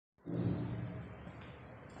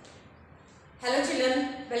Hello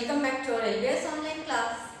children, welcome back to our LBS online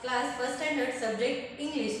class 1st standard subject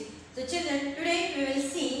English. So children, today we will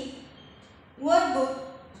see workbook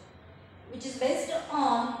which is based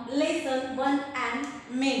on lesson 1 and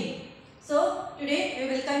many. So today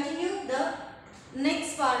we will continue the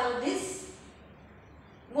next part of this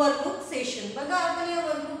workbook session. बघा आपण या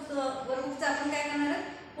वर्कबुकचा आपण काय करणार आहोत,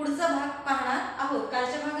 पुढचा भाग पाहणार आहोत.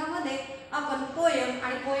 कालच्या भागामध्ये आपण पोयम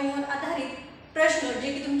आणि पोयमवर आधारित प्रश्न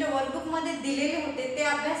जे की तुमच्या वर्कबुक मध्ये दिलेले होते ते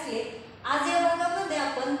अभ्यासले. आज या भागामध्ये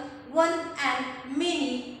आपण वन अँड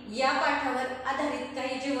मेनी या पाठावर आधारित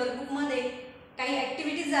काही जे वर्कबुक मध्ये काही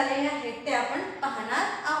ऍक्टिव्हिटीज झालेल्या आहेत ते आपण पाहणार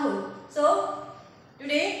आहोत. So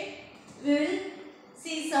today we will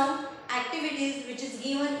see some activities which is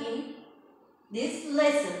given in this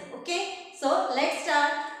lesson. Okay, so let's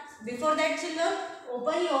start. Before that children,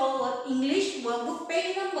 open your English workbook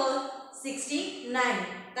page number 69.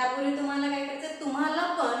 त्यापूर्वी तुम्हाला काय करायचं, तुम्हाला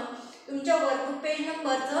पण तुमच्या वर्कबुक पेज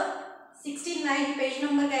नंबरचं 69 पेज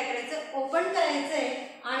नंबर काय करायचं, ओपन करायचं आहे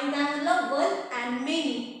आणि त्यामधला वन अँड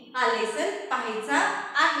मेनी हा लेसन पाहायचा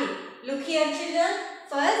आहे. Look here children,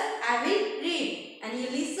 first I will read and you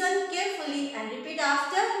listen carefully and repeat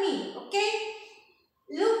after me. Okay,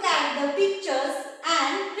 look at the pictures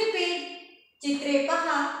and repeat. चित्रे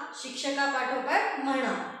पहा, शिक्षका पाठोपाठ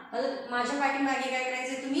म्हणा. माझ्या पाठीमागे काय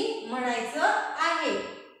करायचे, तुम्ही म्हणायचं आहे.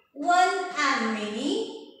 One and many,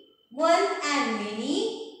 one and many,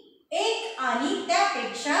 एक आणि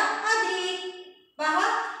त्यापेक्षा अधिक. पहा,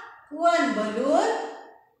 one balloon,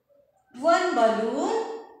 one balloon,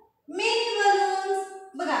 many balloons.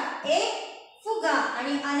 बघा, एक फुगा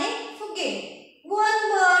आणि अनेक फुगे. One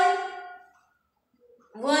bird,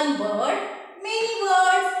 one bird, many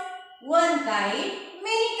birds, one kite,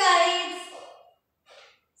 many kites.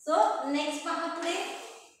 So next पहा पुढे.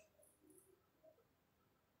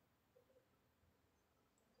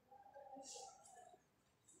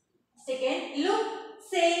 Second, look,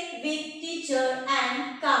 say with teacher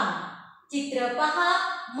and count. चित्र पहा,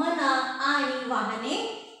 म्हणा आणि वाहने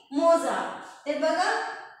मोजा. ते बघा,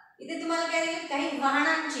 इथे तुम्हाला काय दिले, काही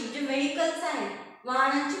वाहनांची जे व्हेइकल्स आहेत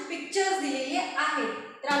वाहनांची पिक्चर्स दिलेली आहेत.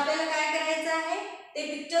 तर आपल्याला काय करायचं आहे, ते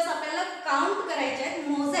पिक्चर्स आपल्याला काउंट करायचे आहेत,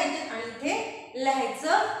 मोजायचे आणि इथे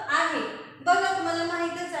लिहायचं आहे. बघा, तुम्हाला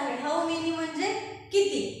माहितच आहे हाऊ मेनी म्हणजे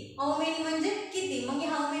किती. हाऊ मेनी म्हणजे किती. मग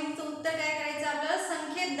हाऊ मेनीचं उत्तर काय करायचं, आपल्याला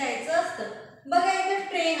संख्येत द्यायचं असतं. बघा, इथे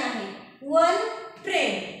ट्रेन आहे, one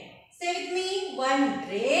train. Say with me, one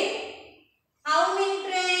train. How many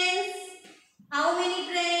trains, how many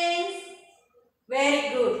trains. Very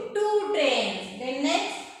good. Two trains. Then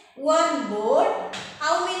next, one boat.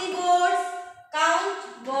 How many boats? Count.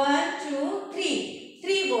 1, 2, 3.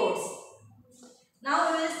 3 boats. Now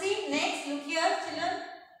we will see next. Look here, children.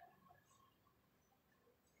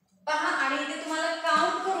 पहा, आणि इथे तुम्हाला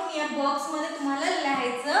count करून या box मध्ये तुम्हाला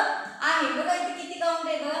लिहायचं आहे. बघा, इथे किती काउंट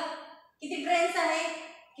आहे, बघा किती ट्रेन्स आहेत,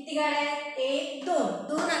 किती गाड्या आहेत. 1, 2.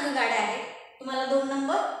 2 गाड्या आहेत. तुम्हाला 2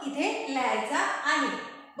 नंबर इथे लिहायचा आहे.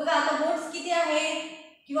 बघा, आता बोट्स किती आहेत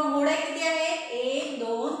किंवा होड्या किती आहेत, 1,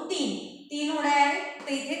 2, 3. 3 होड्या आहेत.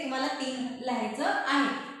 तर इथे तुम्हाला 3 लिहायचं आहे,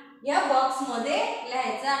 या बॉक्स मध्ये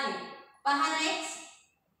लिहायचं आहे. पहा next,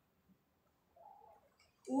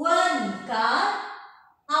 one car.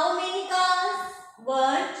 How many cars?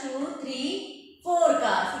 1, 2, 3, 4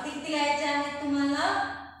 cars. इथे किती लिहायचे आहेत तुम्हाला,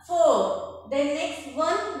 4. Then next,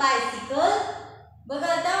 one bicycle.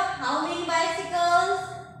 बघा आता, how many बायसिकल्स?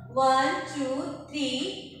 1, 2,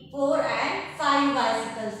 3, 4 and 5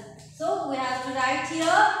 bicycles. So we have to write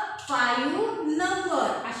here 5 number.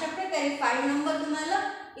 अशा प्रकारे 5 नंबर तुम्हाला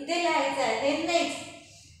इथे लिहायचा आहे. Then next,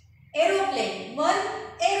 aeroplane. One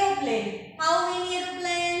aeroplane. How many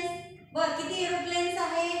aeroplanes? बघ, किती एरोप्लेन्स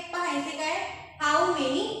आहेत पाहायचे काय, how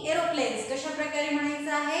many aeroplanes. कशा प्रकारे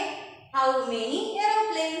म्हणायचं आहे, how many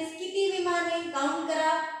aeroplanes. किती विमाने, काउंट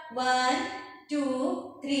करा. 1, 2,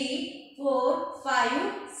 3, 4, 5,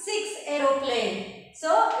 6 aeroplane.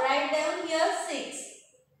 So write down here 6.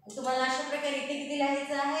 तुम्हाला अशा प्रकारे इथे किती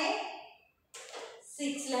लिहायचं आहे,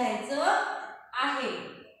 6 लिहायचं आहे.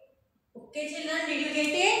 Okay children, did you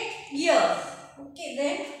get it? Yes. Okay,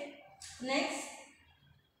 then next,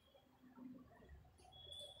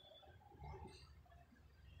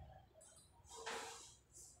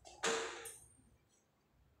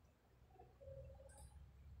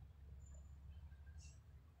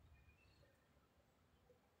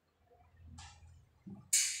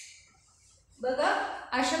 बघा,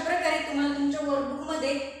 अशा प्रकारे तुम्हाला तुमच्या वर्कबुक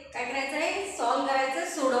मध्ये काय करायचं आहे, सॉल्व करायचं,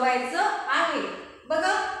 सोडवायचं आहे.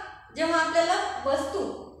 बघा, जेव्हा आपल्याला वस्तू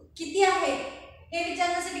किती आहेत हे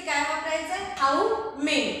विचारण्यासाठी काय वापरायचं आहे, हाऊ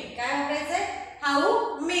मेनी. काय वापरायचं आहे,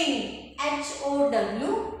 how many.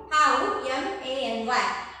 HOW, how. H-O-W-M-A-N-Y.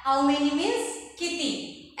 How many means किती.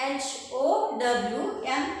 H-O-W-M-A-N-Y.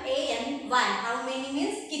 How many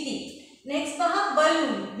means किती. Next पहा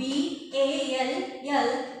balloon. B-A-L-L-O-O-N.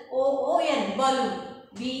 balloon.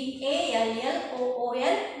 B-A-L-L-O-O-N.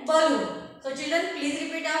 balloon. So children, please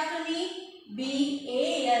repeat after me.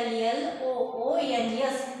 B-A-L-L-O-O-N.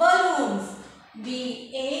 balloons.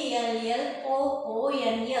 B-A-L-L-O-O-N.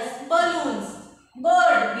 balloons.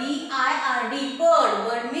 Bird. B-I-R-D. bird.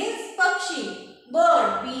 Bird means pakshi. Bird.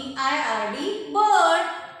 B-I-R-D. bird.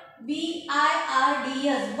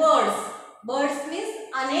 B-I-R-D-S. birds. Birds means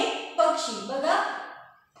अनेक पक्षी. बघा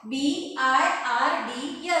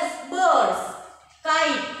B-I-R-D-S. birds.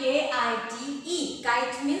 Kite. K-I-T-E.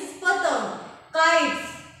 kite means पतंग. Kites.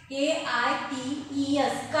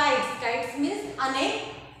 K-I-T-E-S. kites. Kites means अनेक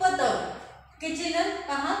पतंग. Okay children,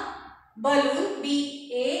 पहा balloon.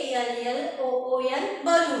 B-A-L-L-O-O-N.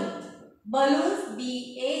 balloon. balloons.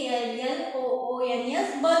 B-A-L-L-O-O-N-S.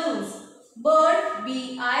 balloons. Bird.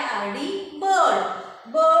 B-I-R-D. bird.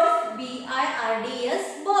 birds. B-I-R-D-S.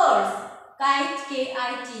 birds. Kite.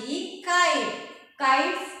 K-I-T-E. kite.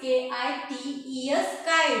 kites. K-I-T-E-S.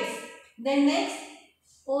 kites. Then next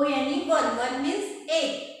O-N-E. one means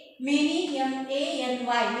egg. many.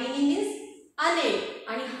 M-A-N-Y. many means अनेक.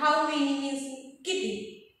 आणि how many means किती.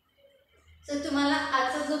 So तुम्हाला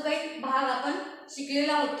आजचा जो काही भाग आपण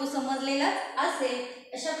शिकलेला आहोत तो समजलेला असेल.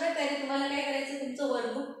 अशा प्रकारे तुम्हाला काय करायचं, तुमचं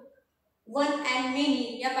वर्कबुक वन अँड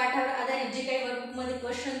मेनी या पाठावर आधारित जे काही वर्कबुक मध्ये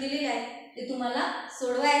क्वेश्चन दिलेले आहेत ते तुम्हाला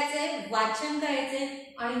सोडवायचे आहे, वाचन करायचे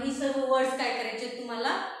आणि ही सर्व वर्ड्स काय करायचे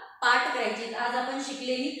तुम्हाला पाठ करायचे. आज आपण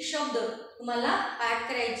शिकलेली शब्द तुम्हाला पाठ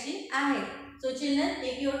करायची आहेत. So children,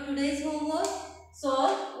 take your today's homework.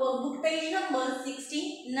 Solve workbook page number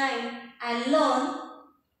 69 and learn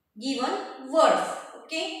given words.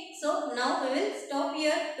 Okay, so now we will stop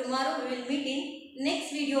here. Tomorrow we will meet in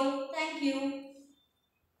next video. Thank you.